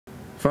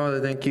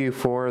Father, thank you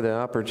for the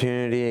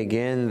opportunity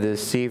again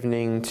this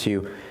evening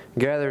to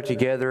gather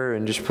together,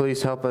 and just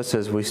please help us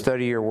as we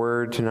study your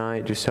word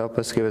tonight. Just help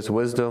us, give us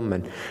wisdom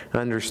and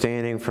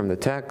understanding from the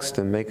text,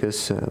 and make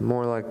us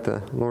more like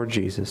the Lord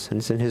Jesus. And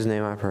it's in his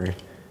name I pray.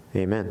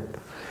 Amen.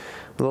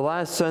 The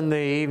last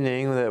Sunday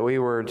evening that we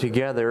were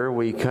together,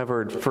 we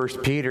covered 1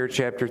 Peter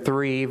chapter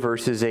 3,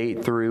 verses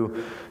 8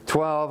 through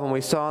 12, and we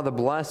saw the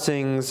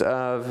blessings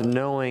of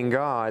knowing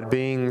God,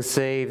 being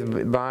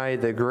saved by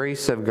the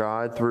grace of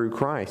God through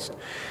Christ.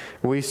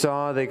 We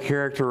saw the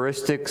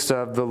characteristics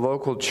of the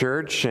local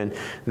church and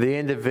the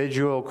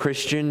individual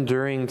Christian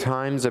during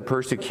times of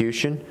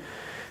persecution.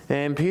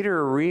 And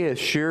Peter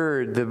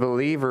reassured the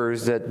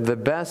believers that the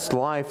best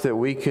life that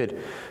we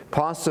could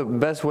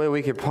best way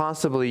we could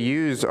possibly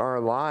use our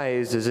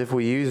lives is if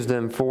we use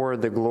them for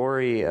the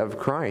glory of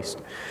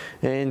Christ.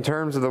 In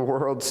terms of the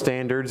world's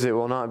standards, it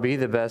will not be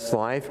the best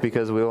life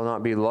because we will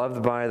not be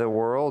loved by the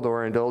world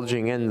or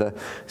indulging in the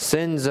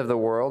sins of the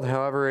world.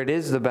 However, it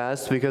is the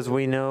best because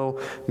we know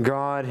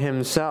God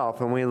himself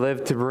and we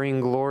live to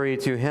bring glory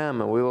to him,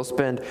 and we will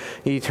spend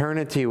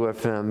eternity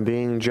with him,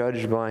 being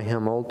judged by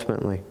him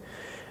ultimately.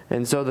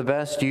 And so the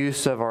best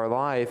use of our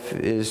life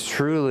is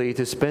truly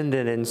to spend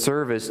it in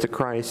service to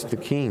Christ the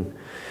King.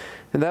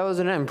 And that was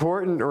an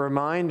important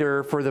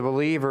reminder for the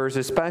believers,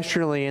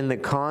 especially in the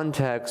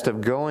context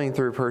of going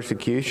through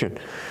persecution,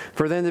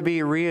 for them to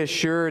be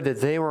reassured that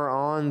they were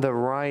on the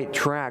right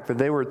track, that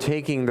they were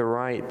taking the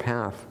right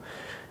path.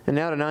 And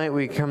now tonight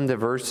we come to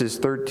verses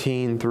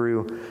 13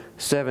 through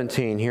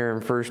 17 here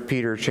in 1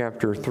 Peter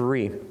chapter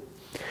 3.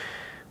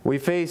 We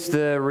face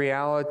the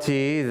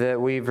reality that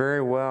we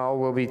very well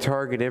will be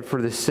targeted for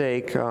the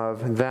sake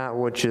of that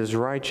which is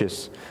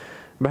righteous.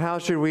 But how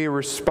should we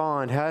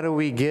respond? How do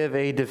we give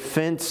a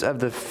defense of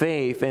the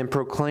faith and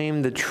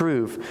proclaim the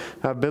truth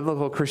of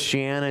biblical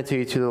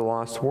Christianity to the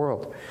lost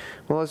world?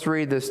 Well, let's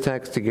read this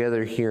text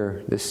together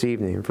here this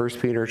evening. 1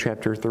 Peter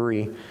chapter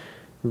 3,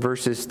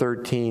 verses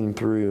 13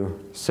 through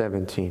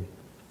 17.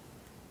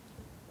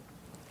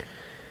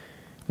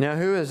 Now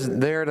who is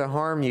there to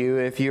harm you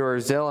if you are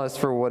zealous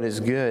for what is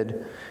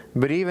good?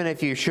 But even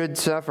if you should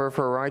suffer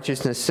for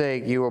righteousness'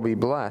 sake, you will be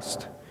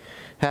blessed.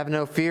 Have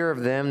no fear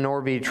of them,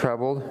 nor be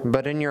troubled,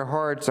 but in your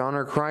hearts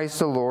honor Christ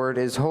the Lord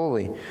as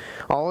holy,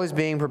 always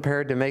being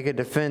prepared to make a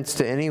defense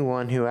to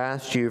anyone who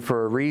asks you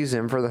for a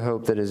reason for the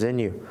hope that is in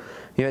you.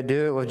 Yet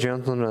do it with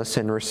gentleness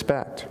and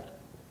respect,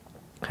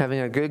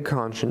 having a good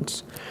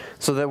conscience,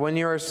 so that when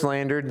you are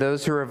slandered,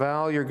 those who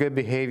revile your good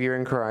behavior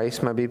in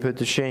Christ might be put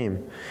to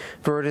shame.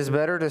 For it is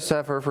better to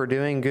suffer for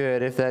doing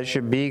good, if that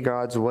should be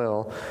God's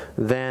will,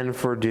 than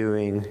for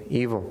doing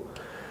evil.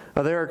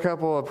 There are a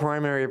couple of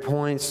primary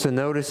points to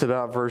notice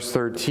about verse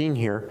 13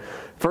 here.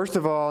 First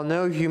of all,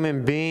 no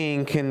human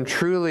being can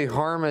truly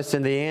harm us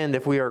in the end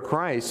if we are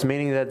Christ,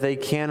 meaning that they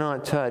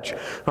cannot touch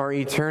our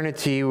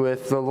eternity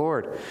with the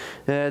Lord.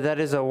 That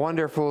is a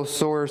wonderful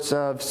source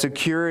of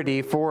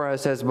security for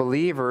us as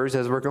believers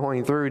as we're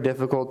going through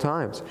difficult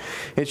times.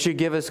 It should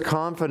give us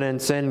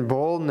confidence and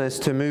boldness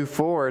to move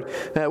forward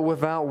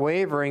without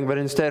wavering, but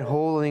instead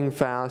holding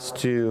fast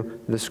to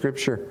the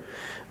Scripture.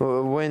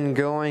 When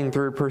going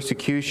through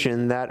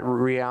persecution, that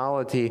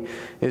reality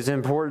is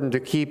important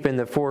to keep in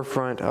the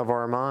forefront of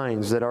our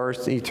minds, that our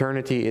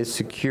eternity is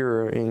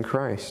secure in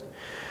Christ.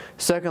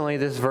 Secondly,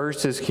 this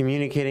verse is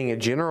communicating a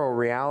general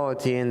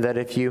reality in that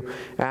if you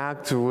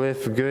act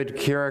with good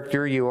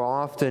character, you will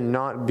often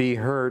not be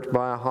hurt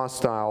by a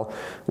hostile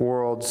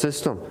world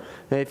system.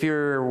 If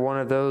you're one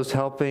of those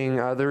helping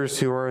others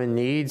who are in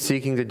need,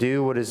 seeking to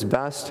do what is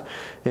best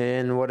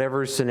in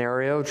whatever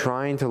scenario,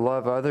 trying to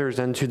love others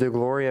unto the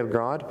glory of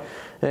God,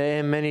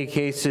 in many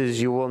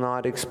cases you will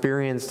not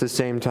experience the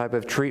same type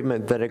of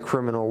treatment that a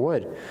criminal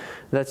would.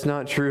 That's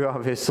not true,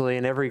 obviously,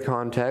 in every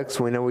context.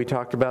 We know we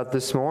talked about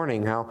this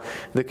morning how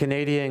the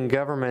Canadian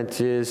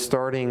government is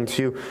starting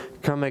to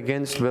come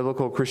against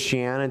biblical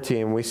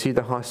Christianity, and we see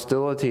the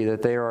hostility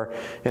that they are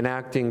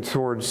enacting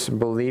towards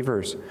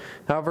believers.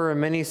 However, in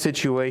many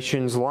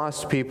situations,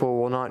 lost people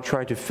will not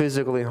try to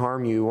physically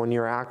harm you when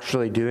you're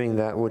actually doing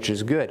that which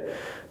is good.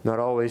 Not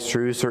always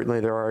true.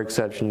 Certainly there are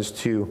exceptions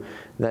to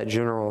that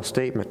general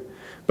statement.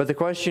 But the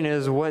question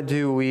is, what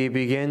do we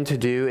begin to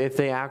do if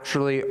they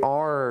actually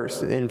are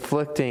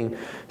inflicting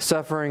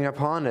suffering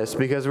upon us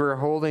because we're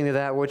holding to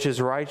that which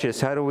is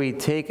righteous? How do we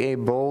take a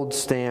bold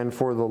stand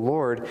for the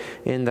Lord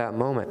in that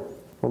moment?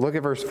 Well, look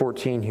at verse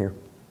 14 here.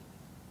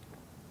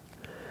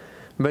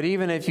 But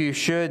even if you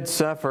should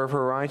suffer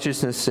for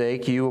righteousness'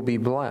 sake, you will be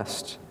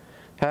blessed.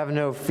 Have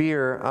no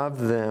fear of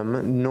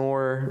them,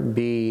 nor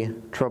be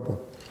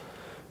troubled.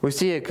 We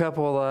see a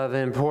couple of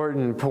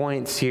important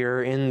points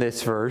here in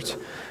this verse.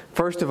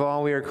 First of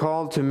all, we are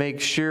called to make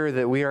sure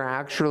that we are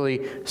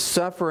actually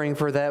suffering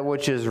for that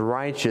which is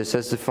righteous,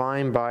 as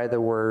defined by the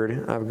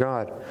Word of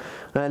God.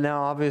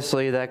 Now,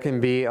 obviously, that can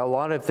be a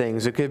lot of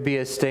things. It could be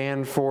a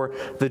stand for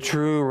the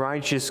true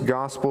righteous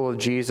gospel of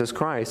Jesus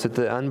Christ, that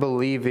the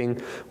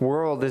unbelieving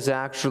world is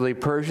actually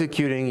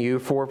persecuting you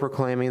for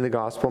proclaiming the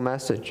gospel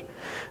message.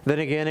 Then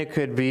again, it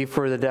could be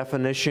for the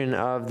definition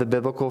of the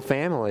biblical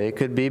family. It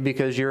could be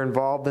because you're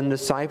involved in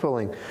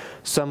discipling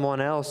someone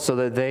else so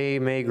that they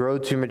may grow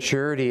to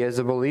maturity as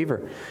a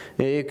believer.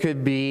 It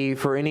could be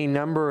for any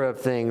number of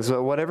things.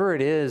 But whatever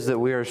it is that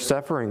we are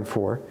suffering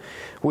for,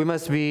 we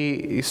must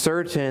be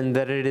certain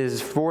that it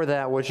is for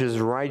that which is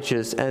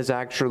righteous as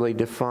actually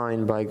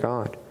defined by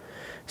God.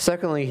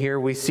 Secondly, here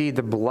we see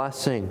the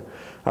blessing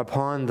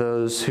upon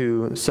those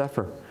who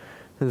suffer.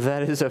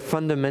 That is a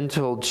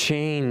fundamental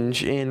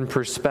change in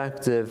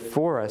perspective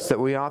for us, that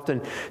we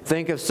often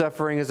think of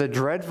suffering as a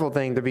dreadful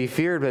thing to be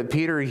feared, but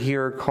Peter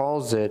here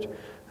calls it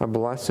a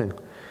blessing.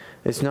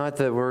 It's not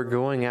that we're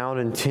going out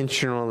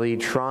intentionally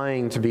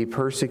trying to be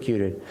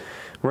persecuted.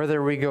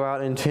 Rather, we go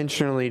out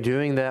intentionally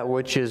doing that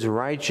which is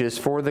righteous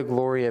for the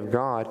glory of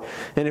God.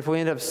 And if we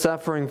end up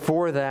suffering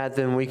for that,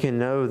 then we can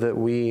know that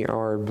we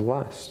are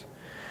blessed.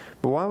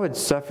 But why would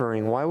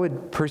suffering, why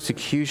would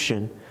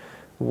persecution,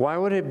 why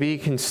would it be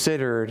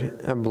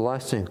considered a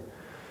blessing?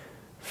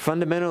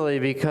 Fundamentally,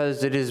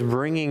 because it is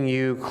bringing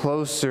you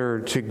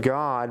closer to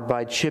God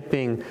by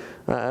chipping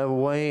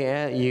away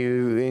at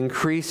you,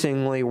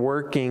 increasingly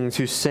working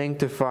to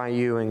sanctify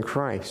you in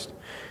Christ.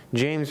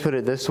 James put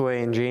it this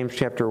way in James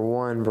chapter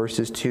 1,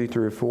 verses 2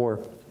 through 4.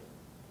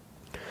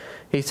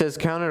 He says,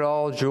 "Count it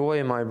all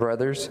joy, my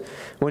brothers,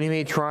 when you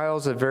meet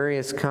trials of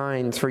various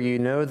kinds, for you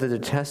know that the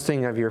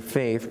testing of your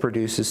faith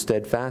produces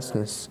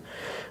steadfastness.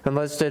 And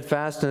let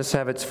steadfastness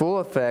have its full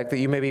effect, that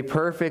you may be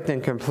perfect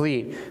and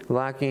complete,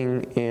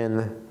 lacking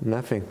in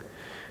nothing."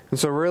 And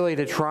so really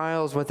the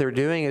trials, what they're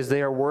doing is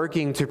they are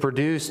working to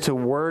produce, to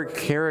work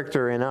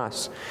character in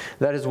us.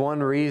 That is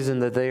one reason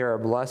that they are a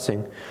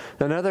blessing.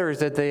 Another is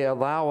that they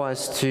allow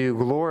us to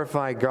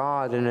glorify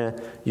God in a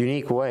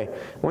unique way.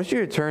 I want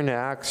you to turn to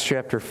Acts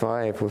chapter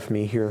 5 with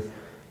me here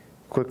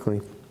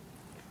quickly.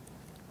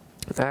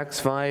 Acts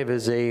 5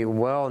 is a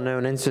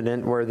well-known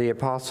incident where the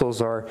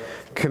apostles are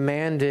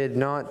commanded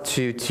not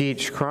to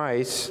teach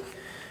Christ.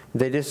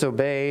 They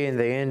disobey and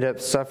they end up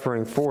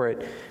suffering for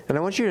it. And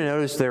I want you to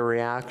notice their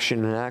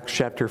reaction in Acts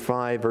chapter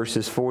 5,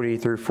 verses 40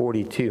 through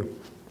 42.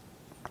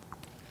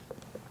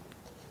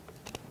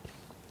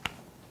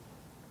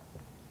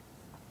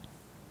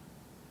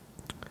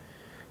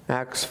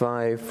 Acts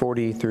 5,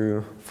 40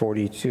 through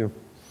 42.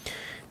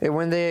 "And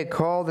when they had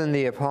called in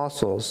the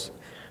apostles,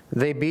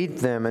 they beat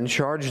them and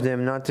charged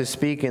them not to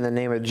speak in the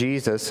name of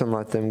Jesus, and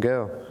let them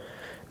go.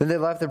 Then they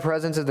left the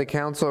presence of the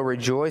council,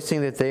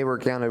 rejoicing that they were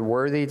counted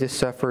worthy to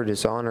suffer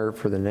dishonor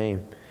for the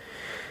name.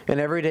 And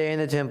every day in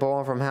the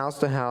temple, from house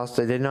to house,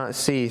 they did not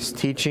cease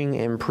teaching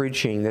and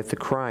preaching that the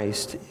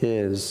Christ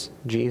is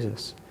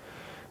Jesus."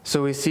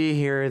 So we see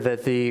here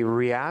that the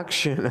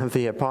reaction of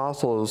the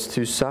apostles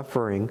to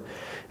suffering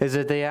is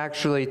that they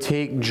actually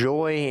take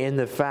joy in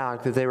the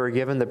fact that they were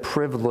given the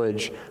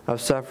privilege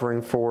of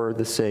suffering for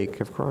the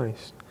sake of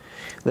Christ.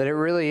 That it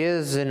really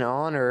is an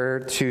honor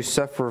to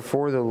suffer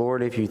for the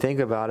Lord if you think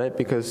about it,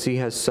 because He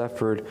has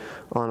suffered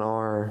on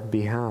our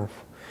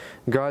behalf.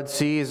 God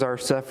sees our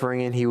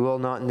suffering and He will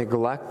not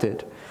neglect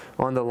it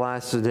on the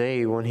last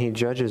day when He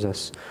judges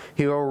us.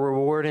 He will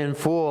reward in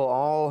full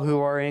all who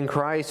are in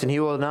Christ, and He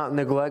will not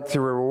neglect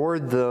to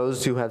reward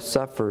those who have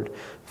suffered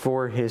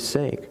for His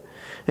sake.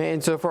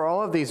 And so for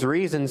all of these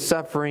reasons,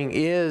 suffering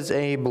is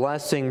a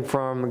blessing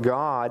from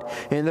God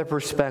in the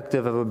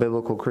perspective of a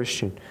biblical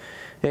Christian.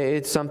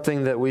 It's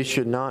something that we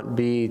should not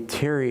be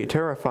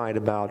terrified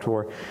about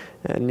or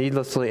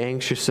needlessly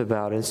anxious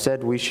about.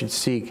 Instead, we should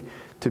seek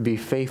to be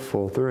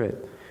faithful through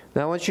it.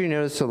 Now I want you to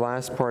notice the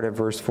last part of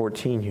verse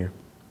 14 here.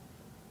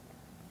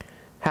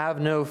 "Have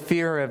no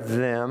fear of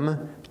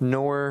them,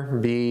 nor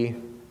be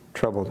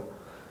troubled."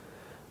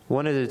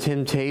 One of the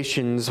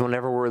temptations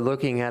whenever we're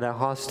looking at a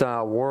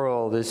hostile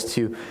world is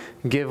to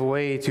give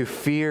way to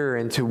fear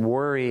and to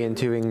worry and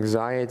to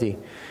anxiety.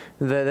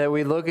 That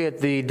we look at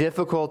the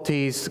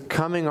difficulties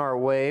coming our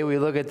way, we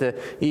look at the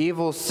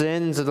evil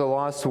sins of the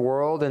lost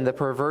world and the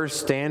perverse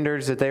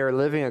standards that they are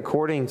living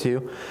according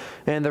to,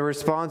 and the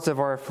response of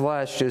our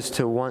flesh is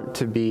to want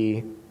to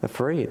be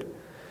afraid.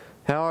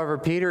 However,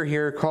 Peter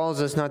here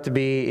calls us not to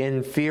be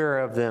in fear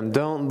of them.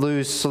 Don't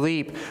lose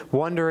sleep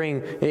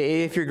wondering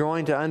if you're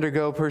going to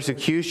undergo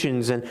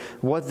persecutions and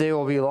what they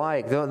will be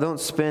like. Don't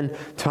spend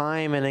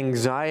time in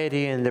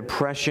anxiety and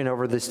depression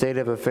over the state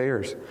of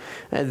affairs.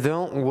 And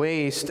don't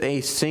waste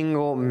a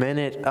single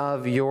minute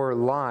of your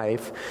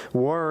life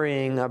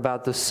worrying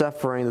about the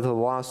suffering that the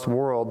lost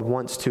world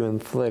wants to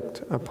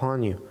inflict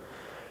upon you.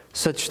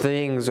 Such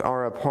things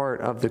are a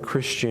part of the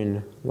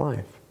Christian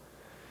life.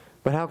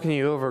 But how can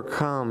you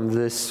overcome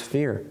this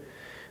fear?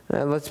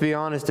 Let's be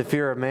honest, the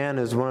fear of man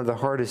is one of the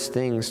hardest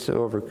things to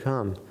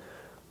overcome.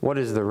 What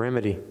is the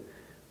remedy?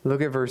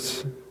 Look at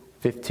verse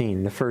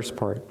 15, the first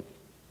part.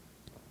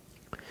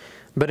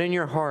 But in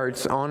your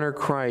hearts, honor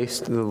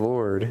Christ the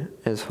Lord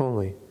as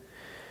holy.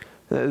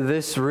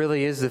 This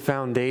really is the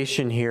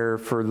foundation here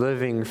for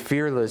living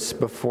fearless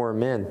before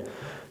men.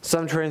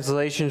 Some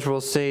translations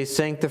will say,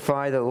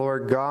 sanctify the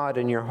Lord God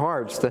in your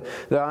hearts.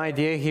 The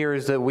idea here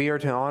is that we are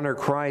to honor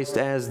Christ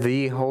as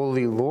the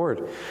holy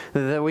Lord.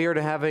 That we are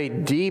to have a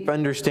deep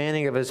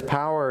understanding of His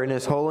power and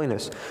His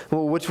holiness,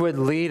 which would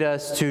lead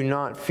us to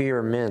not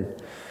fear men.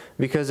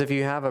 Because if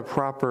you have a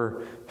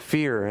proper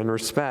fear and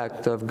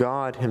respect of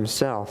God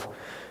Himself,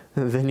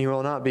 then you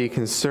will not be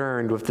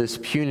concerned with this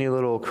puny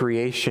little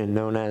creation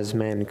known as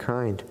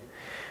mankind.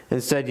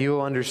 Instead, you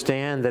will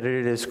understand that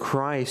it is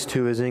Christ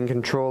who is in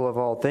control of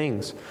all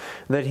things,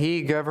 that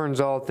He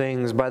governs all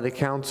things by the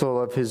counsel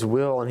of His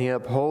will, and He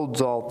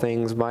upholds all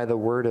things by the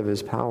word of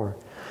His power.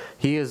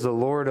 He is the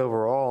Lord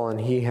over all, and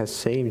He has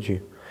saved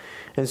you.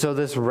 And so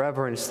this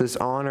reverence, this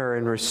honor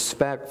and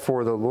respect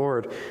for the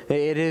Lord,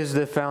 it is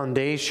the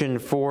foundation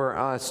for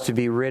us to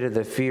be rid of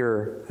the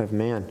fear of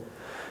man.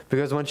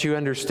 Because once you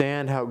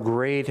understand how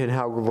great and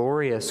how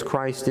glorious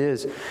Christ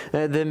is,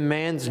 then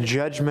man's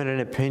judgment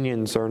and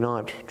opinions are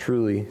not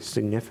truly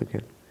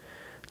significant.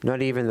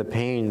 Not even the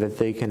pain that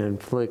they can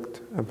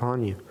inflict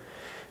upon you.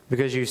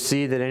 Because you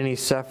see that any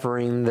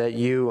suffering that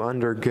you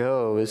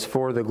undergo is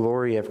for the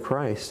glory of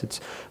Christ. It's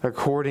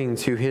according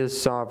to His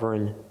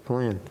sovereign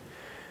plan.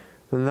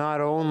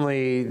 Not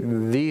only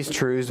these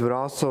truths, but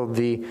also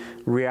the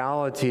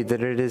reality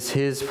that it is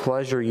His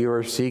pleasure you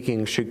are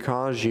seeking should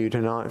cause you to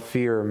not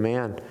fear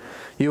man.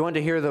 You want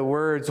to hear the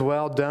words,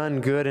 well done,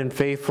 good and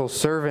faithful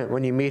servant,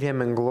 when you meet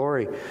Him in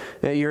glory.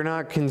 You're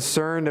not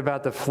concerned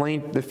about the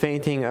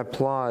fainting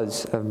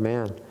applause of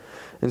man.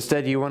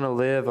 Instead, you want to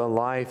live a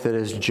life that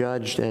is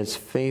judged as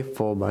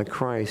faithful by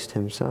Christ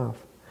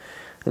Himself.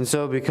 And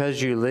so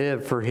because you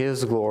live for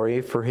His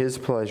glory, for His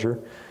pleasure,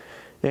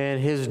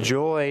 and His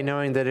joy,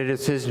 knowing that it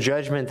is His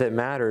judgment that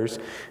matters,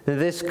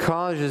 this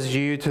causes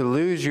you to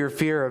lose your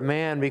fear of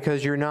man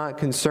because you're not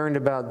concerned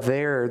about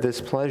their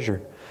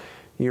displeasure.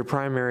 Your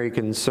primary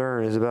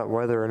concern is about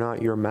whether or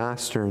not your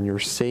Master and your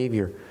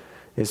Savior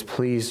is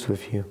pleased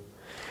with you.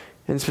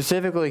 And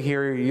specifically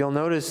here, you'll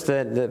notice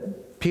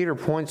that Peter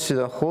points to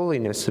the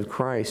holiness of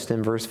Christ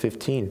in verse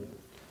 15.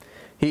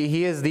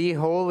 He is the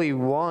Holy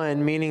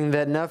One, meaning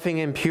that nothing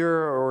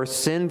impure or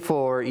sinful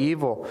or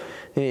evil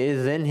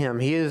is in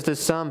Him. He is the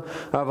sum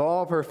of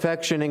all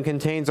perfection and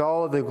contains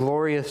all of the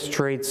glorious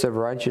traits of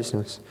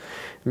righteousness.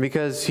 And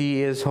because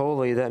He is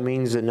holy, that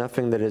means that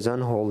nothing that is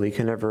unholy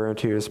can ever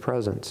enter His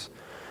presence.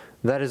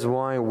 That is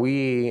why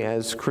we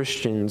as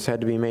Christians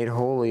had to be made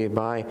holy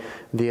by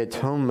the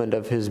atonement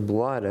of His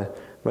blood,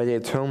 by the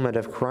atonement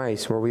of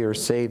Christ, where we are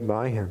saved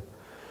by Him.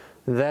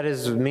 That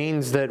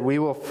means that we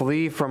will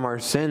flee from our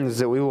sins,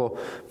 that we will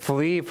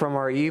flee from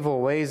our evil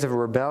ways of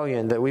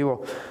rebellion, that we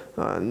will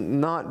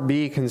not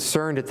be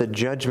concerned at the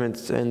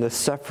judgments and the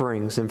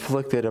sufferings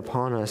inflicted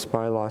upon us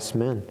by lost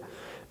men.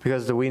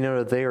 Because we know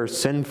that they are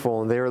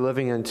sinful and they are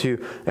living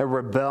into a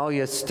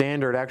rebellious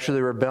standard,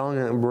 actually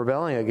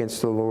rebelling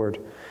against the Lord.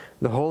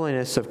 The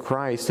holiness of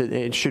Christ,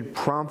 it should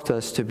prompt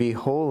us to be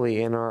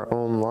holy in our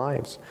own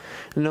lives.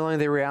 Knowing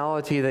the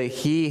reality that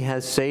He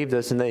has saved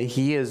us and that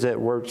He is at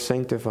work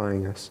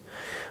sanctifying us.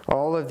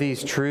 All of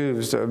these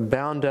truths are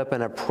bound up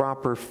in a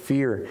proper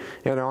fear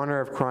and honor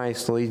of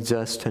Christ leads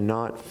us to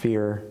not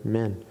fear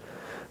men.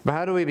 But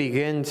how do we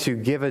begin to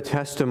give a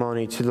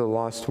testimony to the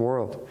lost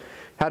world?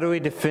 How do we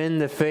defend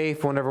the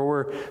faith whenever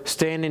we're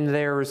standing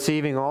there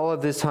receiving all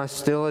of this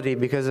hostility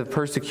because of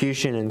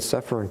persecution and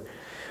suffering?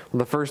 Well,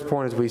 the first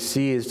point, as we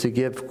see, is to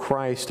give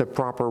Christ a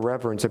proper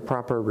reverence, a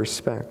proper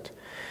respect.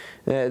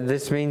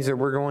 This means that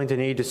we're going to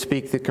need to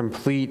speak the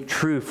complete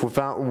truth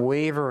without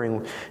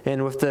wavering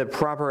and with the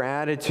proper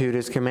attitude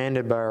as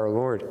commanded by our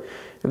Lord.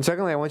 And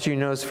secondly, I want you to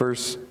notice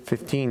verse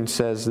 15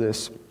 says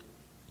this,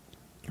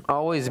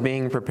 always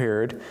being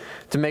prepared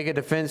to make a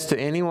defense to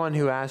anyone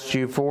who asks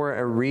you for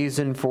a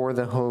reason for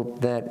the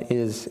hope that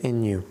is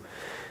in you.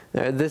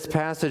 This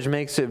passage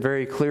makes it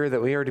very clear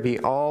that we are to be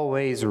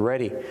always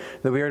ready,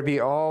 that we are to be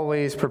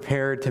always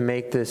prepared to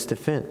make this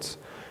defense.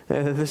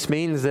 This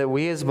means that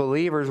we as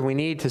believers, we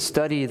need to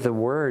study the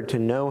Word to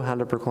know how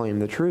to proclaim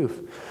the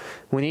truth.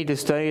 We need to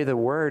study the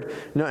Word,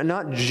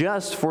 not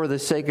just for the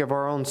sake of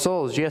our own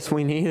souls. Yes,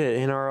 we need it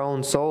in our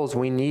own souls.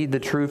 We need the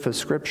truth of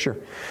Scripture.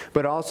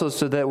 But also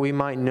so that we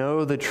might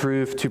know the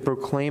truth, to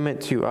proclaim it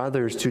to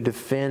others, to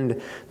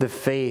defend the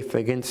faith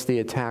against the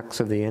attacks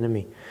of the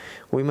enemy.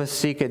 We must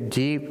seek a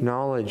deep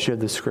knowledge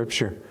of the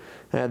Scripture.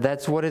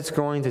 That's what it's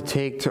going to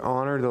take to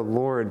honor the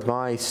Lord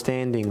by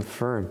standing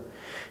firm.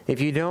 If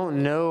you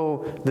don't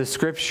know the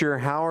Scripture,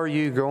 how are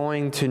you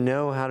going to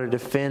know how to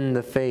defend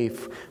the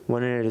faith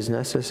when it is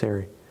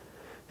necessary?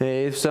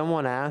 If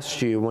someone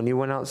asked you when you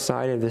went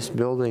outside of this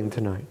building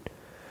tonight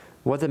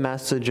what the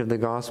message of the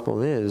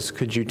gospel is,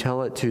 could you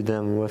tell it to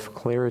them with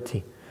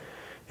clarity?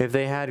 If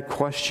they had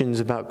questions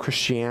about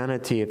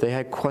Christianity, if they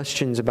had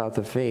questions about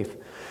the faith,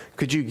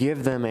 could you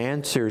give them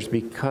answers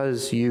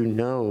because you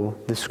know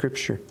the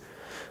Scripture?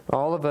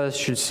 All of us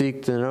should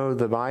seek to know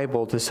the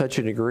Bible to such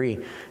a degree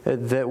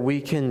that we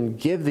can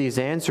give these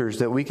answers,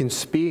 that we can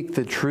speak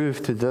the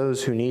truth to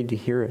those who need to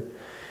hear it.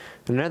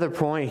 Another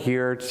point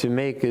here to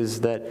make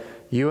is that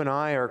you and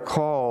I are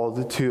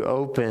called to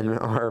open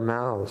our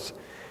mouths.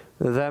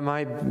 That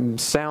might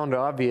sound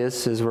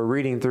obvious as we're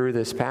reading through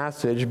this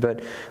passage,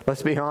 but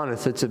let's be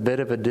honest, it's a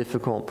bit of a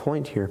difficult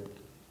point here.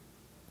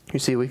 You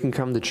see, we can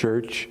come to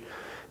church,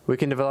 we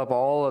can develop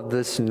all of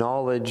this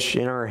knowledge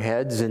in our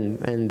heads,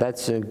 and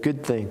that's a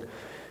good thing.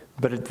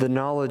 But the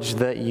knowledge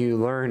that you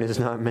learn is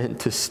not meant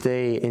to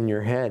stay in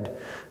your head.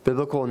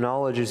 Biblical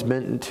knowledge is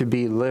meant to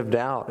be lived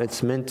out.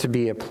 It's meant to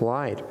be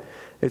applied.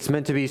 It's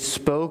meant to be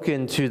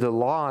spoken to the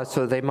lost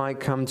so they might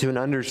come to an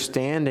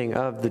understanding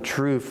of the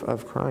truth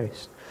of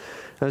Christ.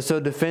 And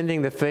so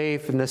defending the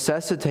faith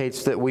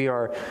necessitates that we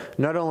are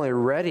not only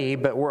ready,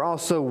 but we're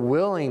also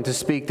willing to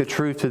speak the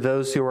truth to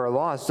those who are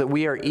lost, that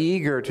we are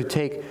eager to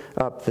take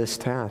up this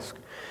task.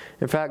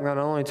 In fact, not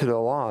only to the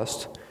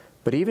lost,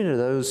 but even to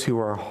those who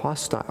are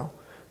hostile,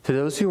 to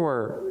those who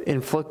are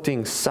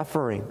inflicting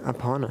suffering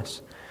upon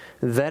us.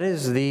 That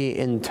is the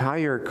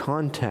entire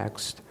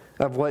context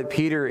of what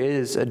Peter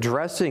is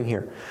addressing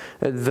here.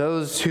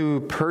 Those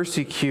who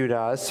persecute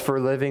us for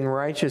living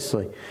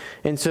righteously.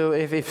 And so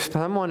if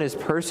someone is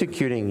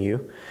persecuting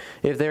you,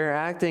 if they're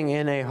acting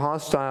in a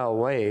hostile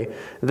way,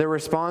 the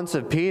response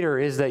of Peter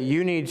is that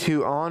you need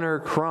to honor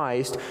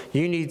Christ,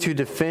 you need to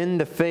defend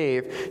the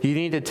faith, you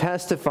need to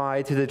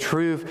testify to the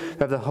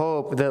truth of the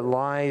hope that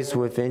lies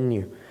within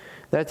you.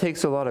 That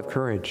takes a lot of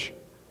courage.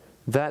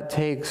 That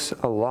takes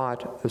a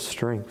lot of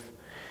strength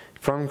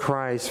from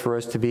Christ for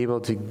us to be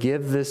able to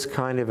give this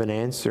kind of an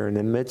answer in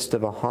the midst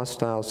of a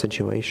hostile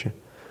situation.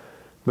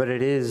 But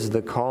it is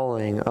the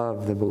calling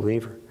of the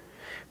believer.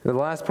 In the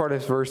last part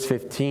of verse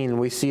 15,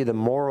 we see the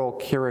moral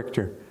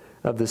character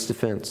of this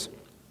defense.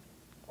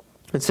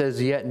 It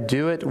says, "Yet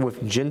do it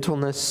with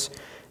gentleness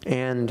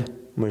and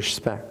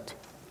respect."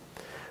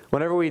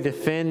 Whenever we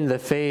defend the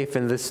faith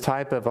in this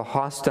type of a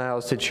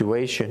hostile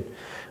situation,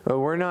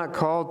 we're not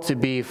called to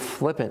be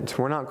flippant.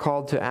 We're not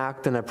called to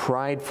act in a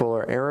prideful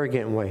or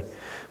arrogant way.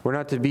 We're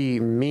not to be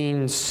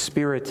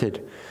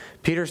mean-spirited.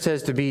 Peter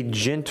says to be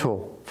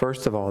gentle,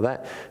 first of all.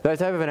 That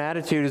type of an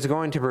attitude is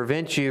going to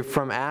prevent you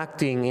from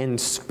acting in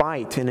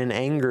spite and in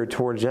anger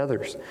towards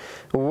others.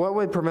 What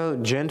would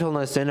promote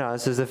gentleness in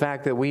us is the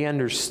fact that we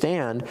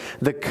understand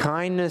the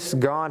kindness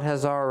God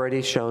has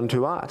already shown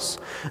to us.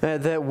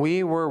 That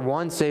we were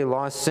once a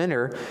lost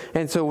sinner,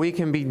 and so we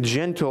can be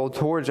gentle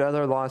towards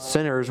other lost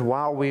sinners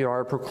while we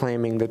are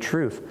proclaiming the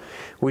truth.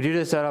 We do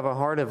this out of a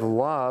heart of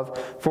love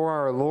for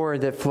our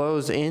Lord that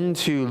flows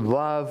into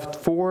love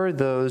for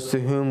those to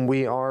whom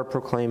we are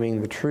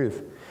proclaiming the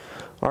truth.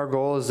 Our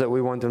goal is that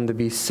we want them to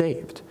be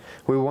saved.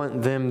 We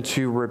want them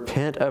to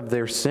repent of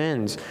their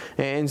sins.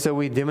 And so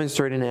we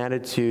demonstrate an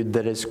attitude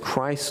that is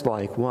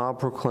Christ-like while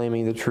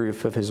proclaiming the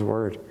truth of His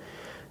Word.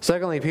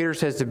 Secondly, Peter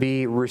says to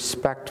be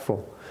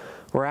respectful.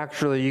 Or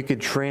actually, you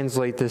could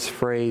translate this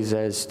phrase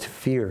as to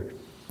fear.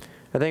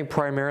 I think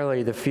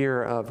primarily the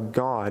fear of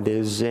God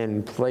is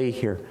in play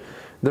here.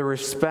 The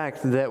respect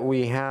that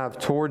we have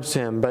towards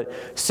Him. But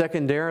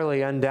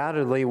secondarily,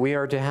 undoubtedly, we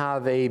are to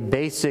have a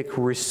basic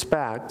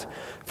respect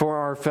for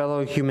our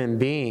fellow human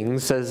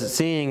beings,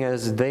 seeing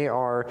as they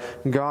are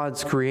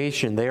God's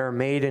creation. They are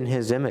made in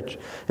His image.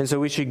 And so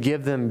we should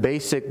give them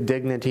basic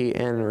dignity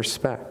and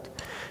respect.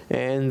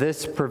 And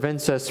this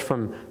prevents us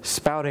from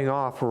spouting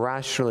off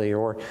rashly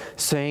or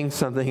saying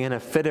something in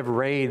a fit of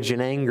rage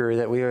and anger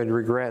that we would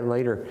regret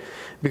later.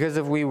 Because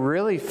if we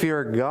really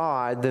fear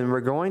God, then we're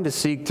going to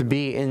seek to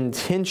be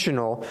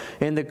intentional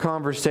in the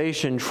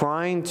conversation,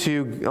 trying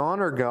to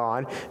honor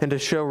God and to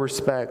show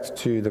respect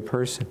to the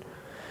person.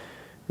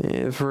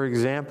 For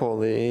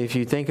example, if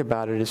you think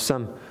about it, if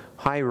some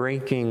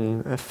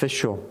high-ranking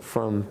official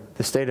from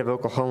the state of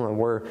Oklahoma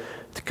were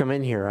to come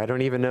in here, I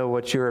don't even know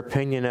what your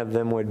opinion of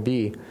them would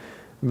be,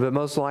 but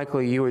most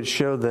likely you would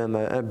show them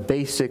a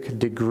basic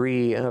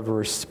degree of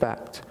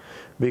respect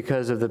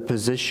because of the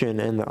position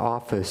and the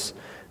office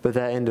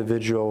that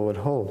individual would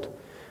hold.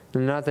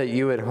 Not that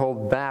you would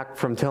hold back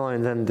from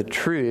telling them the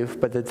truth,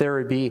 but that there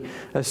would be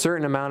a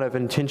certain amount of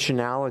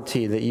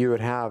intentionality that you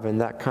would have in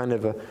that kind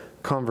of a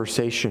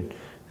conversation,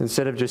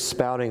 instead of just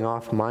spouting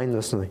off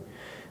mindlessly.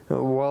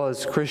 Well,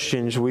 as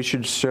Christians, we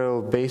should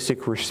show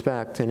basic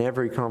respect in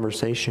every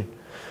conversation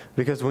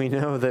because we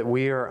know that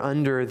we are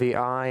under the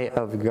eye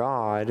of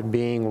God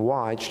being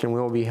watched and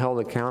we will be held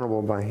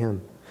accountable by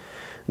Him.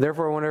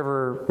 Therefore,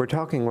 whenever we're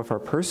talking with our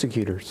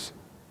persecutors,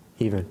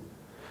 even,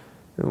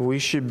 we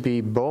should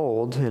be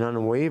bold and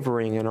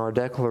unwavering in our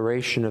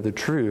declaration of the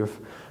truth,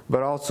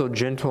 but also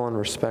gentle and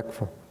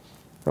respectful.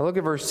 Now look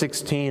at verse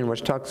 16,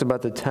 which talks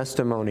about the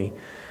testimony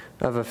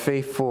of a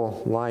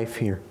faithful life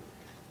here.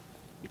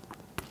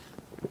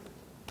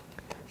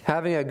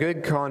 Having a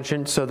good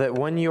conscience, so that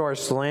when you are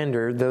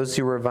slandered, those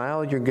who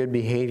revile your good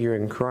behavior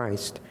in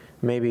Christ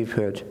may be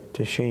put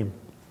to shame.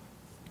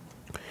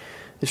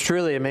 It's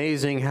truly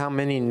amazing how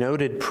many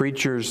noted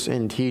preachers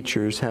and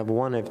teachers have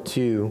one of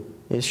two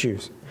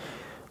issues.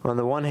 On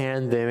the one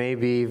hand, they may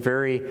be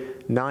very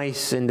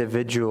nice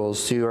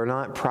individuals who are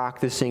not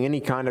practicing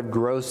any kind of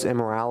gross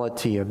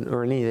immorality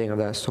or anything of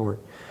that sort.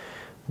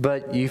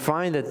 But you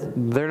find that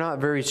they're not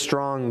very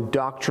strong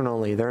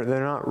doctrinally. They're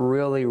not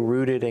really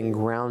rooted and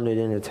grounded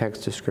in the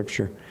text of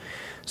Scripture.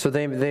 So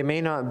they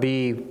may not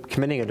be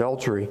committing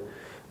adultery,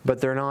 but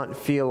they're not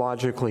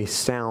theologically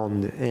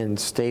sound and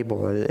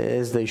stable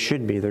as they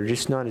should be. They're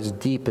just not as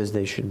deep as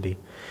they should be.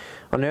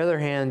 On the other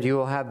hand, you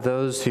will have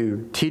those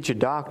who teach a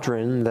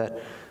doctrine that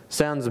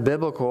sounds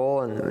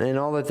biblical and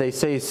all that they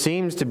say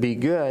seems to be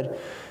good,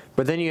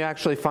 but then you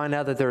actually find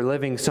out that they're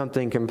living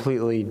something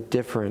completely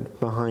different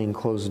behind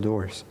closed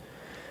doors.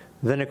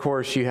 Then, of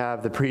course, you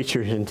have the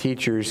preachers and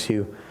teachers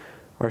who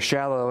are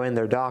shallow in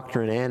their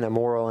doctrine and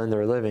immoral in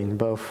their living.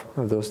 Both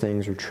of those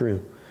things are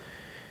true.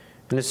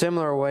 In a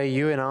similar way,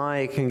 you and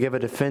I can give a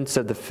defense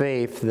of the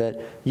faith that,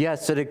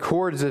 yes, it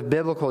accords with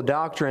biblical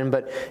doctrine,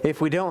 but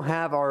if we don't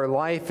have our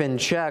life in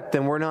check,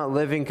 then we're not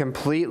living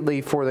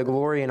completely for the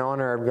glory and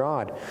honor of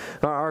God.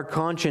 Our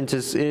conscience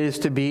is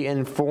to be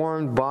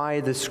informed by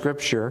the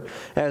Scripture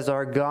as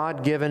our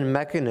God-given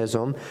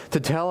mechanism to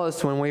tell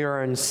us when we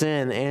are in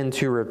sin and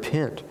to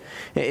repent.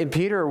 And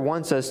Peter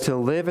wants us to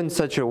live in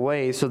such a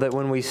way so that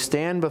when we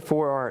stand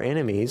before our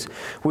enemies,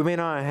 we may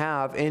not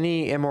have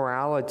any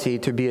immorality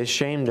to be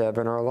ashamed of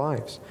in our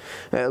lives.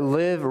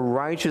 Live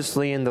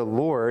righteously in the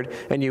Lord,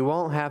 and you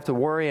won't have to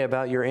worry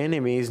about your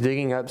enemies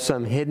digging up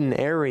some hidden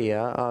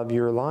area of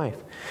your life.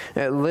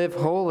 Live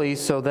holy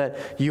so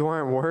that you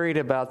aren't worried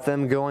about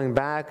them going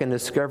back and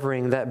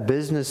discovering that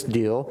business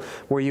deal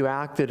where you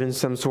acted in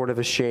some sort of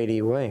a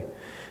shady way.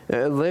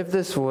 Live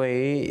this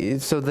way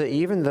so that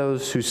even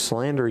those who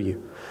slander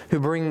you, who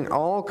bring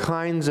all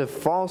kinds of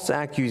false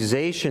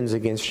accusations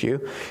against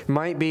you,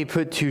 might be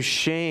put to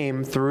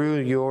shame through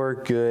your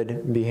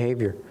good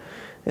behavior.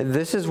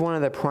 This is one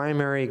of the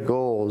primary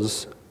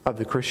goals of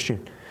the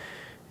Christian.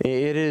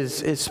 It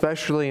is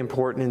especially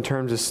important in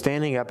terms of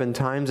standing up in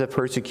times of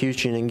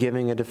persecution and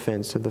giving a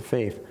defense of the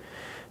faith.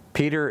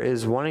 Peter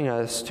is wanting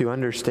us to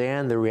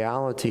understand the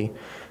reality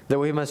that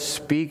we must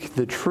speak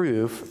the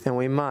truth and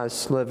we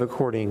must live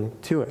according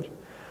to it.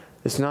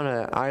 It's not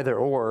an either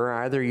or.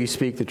 Either you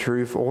speak the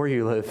truth or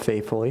you live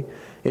faithfully.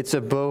 It's a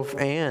both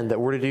and,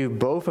 that we're to do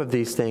both of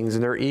these things,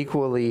 and they're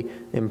equally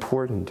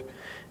important.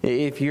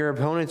 If your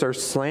opponents are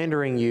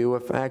slandering you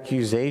with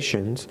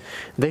accusations,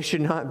 they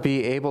should not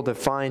be able to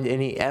find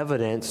any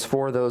evidence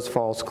for those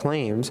false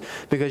claims,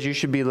 because you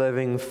should be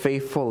living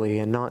faithfully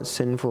and not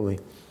sinfully.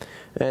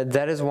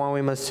 That is why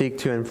we must seek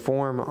to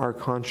inform our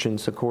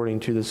conscience according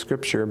to the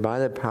Scripture by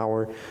the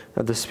power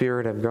of the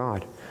Spirit of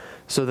God,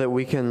 so that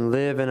we can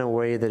live in a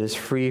way that is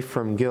free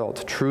from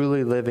guilt,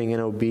 truly living in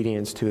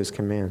obedience to His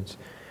commands.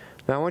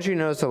 Now I want you to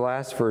notice the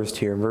last verse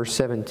here, verse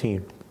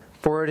 17.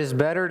 For it is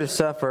better to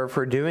suffer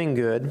for doing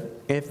good,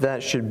 if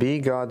that should be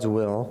God's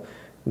will,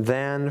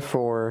 than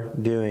for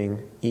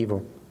doing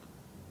evil.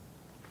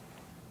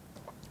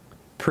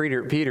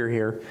 Peter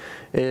here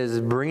is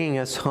bringing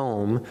us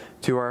home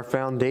to our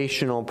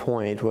foundational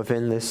point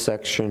within this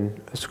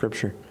section of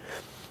Scripture.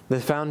 The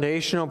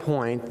foundational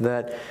point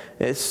that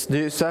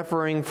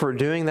suffering for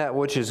doing that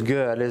which is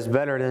good is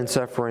better than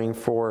suffering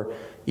for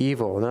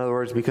evil. In other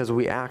words, because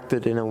we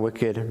acted in a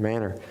wicked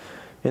manner.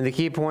 And the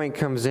key point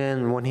comes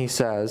in when he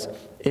says,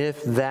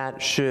 if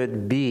that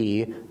should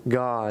be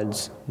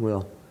God's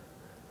will.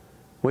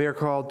 We are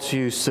called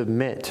to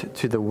submit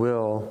to the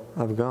will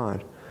of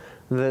God.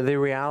 The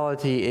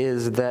reality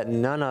is that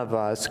none of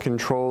us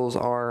controls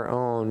our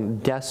own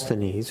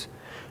destinies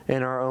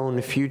and our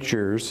own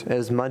futures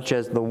as much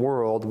as the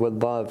world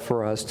would love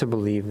for us to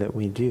believe that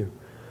we do.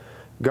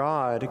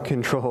 God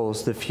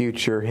controls the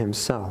future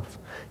Himself.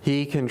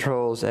 He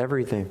controls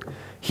everything.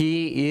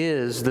 He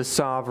is the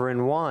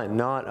sovereign one,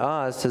 not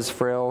us as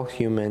frail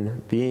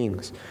human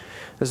beings.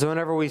 And so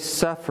whenever we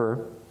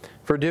suffer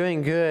for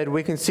doing good,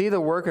 we can see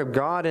the work of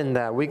God in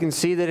that. We can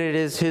see that it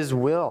is His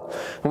will.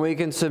 And we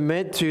can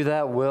submit to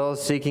that will,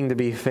 seeking to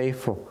be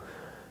faithful.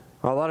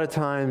 A lot of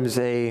times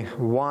a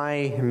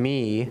why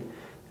me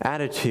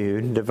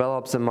attitude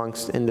develops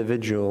amongst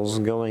individuals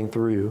going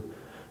through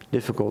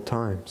difficult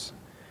times.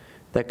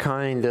 That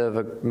kind of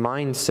a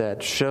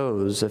mindset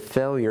shows a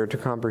failure to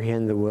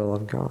comprehend the will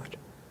of God.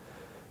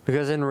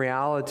 Because in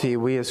reality,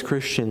 we as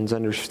Christians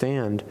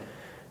understand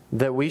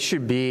that we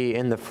should be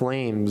in the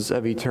flames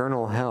of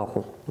eternal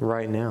hell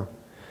right now.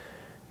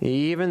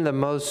 Even the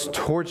most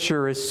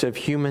torturous of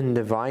human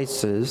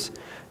devices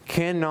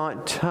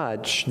cannot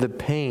touch the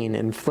pain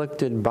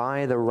inflicted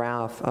by the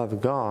wrath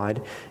of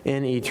God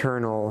in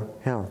eternal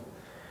hell.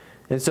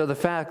 And so the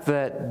fact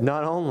that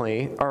not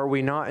only are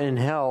we not in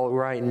hell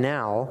right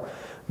now,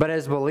 but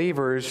as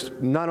believers,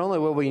 not only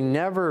will we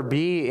never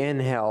be in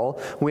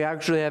hell, we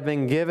actually have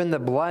been given the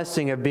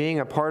blessing of being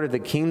a part of the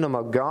kingdom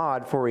of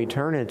God for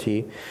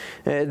eternity.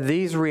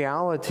 These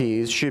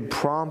realities should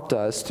prompt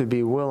us to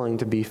be willing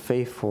to be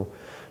faithful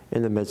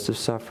in the midst of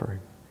suffering.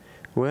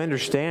 We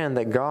understand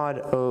that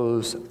God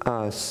owes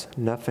us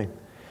nothing.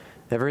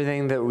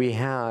 Everything that we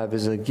have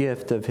is a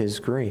gift of His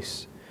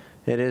grace.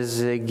 It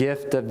is a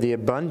gift of the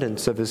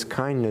abundance of His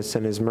kindness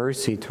and His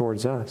mercy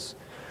towards us.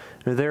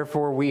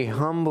 Therefore, we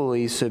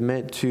humbly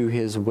submit to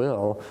His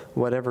will,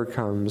 whatever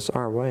comes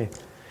our way.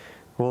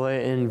 Will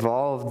it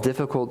involve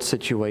difficult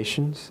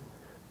situations?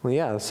 Well,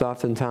 yes,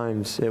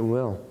 oftentimes it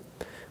will.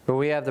 But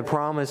we have the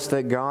promise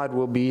that God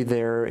will be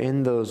there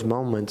in those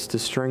moments to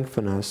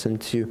strengthen us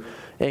and to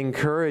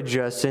encourage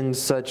us in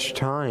such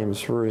times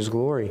for His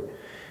glory.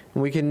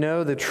 And we can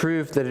know the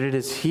truth that it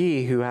is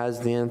He who has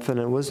the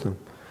infinite wisdom,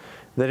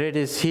 that it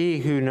is He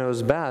who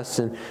knows best.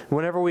 And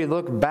whenever we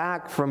look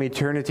back from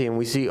eternity and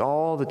we see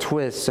all the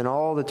twists and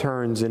all the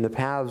turns in the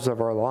paths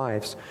of our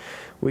lives,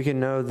 we can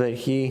know that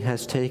He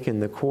has taken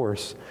the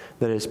course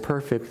that is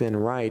perfect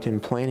and right in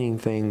planning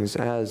things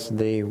as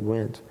they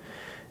went.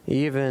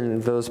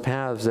 Even those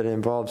paths that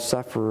involve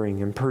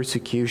suffering and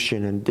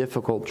persecution and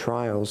difficult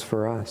trials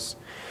for us.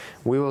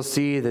 We will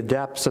see the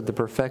depths of the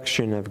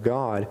perfection of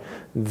God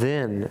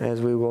then as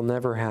we will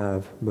never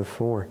have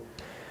before.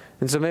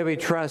 And so may we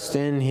trust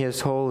in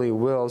His holy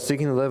will,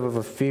 seeking to live with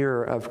a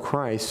fear of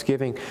Christ,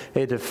 giving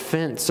a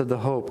defense of the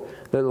hope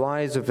that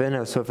lies within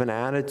us with an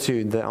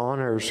attitude that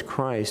honors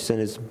Christ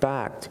and is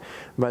backed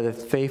by the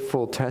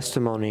faithful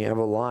testimony of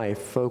a life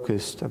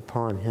focused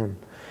upon Him.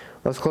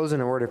 Let's close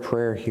in a word of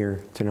prayer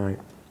here tonight.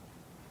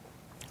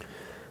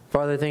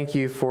 Father, thank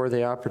You for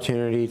the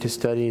opportunity to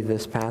study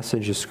this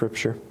passage of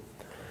Scripture.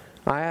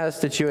 I ask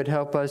that You would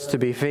help us to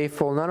be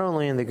faithful not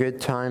only in the good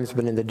times,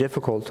 but in the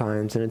difficult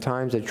times and in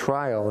times of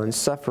trial and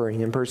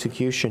suffering and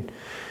persecution.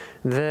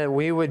 That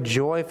we would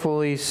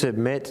joyfully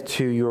submit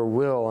to Your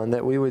will and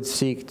that we would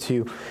seek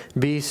to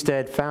be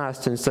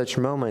steadfast in such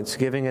moments,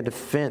 giving a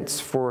defense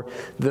for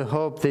the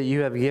hope that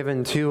You have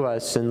given to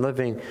us and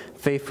living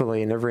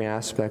faithfully in every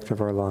aspect of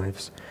our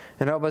lives.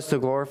 And help us to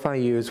glorify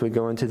You as we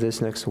go into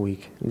this next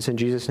week. It's in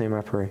Jesus' name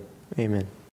I pray. Amen.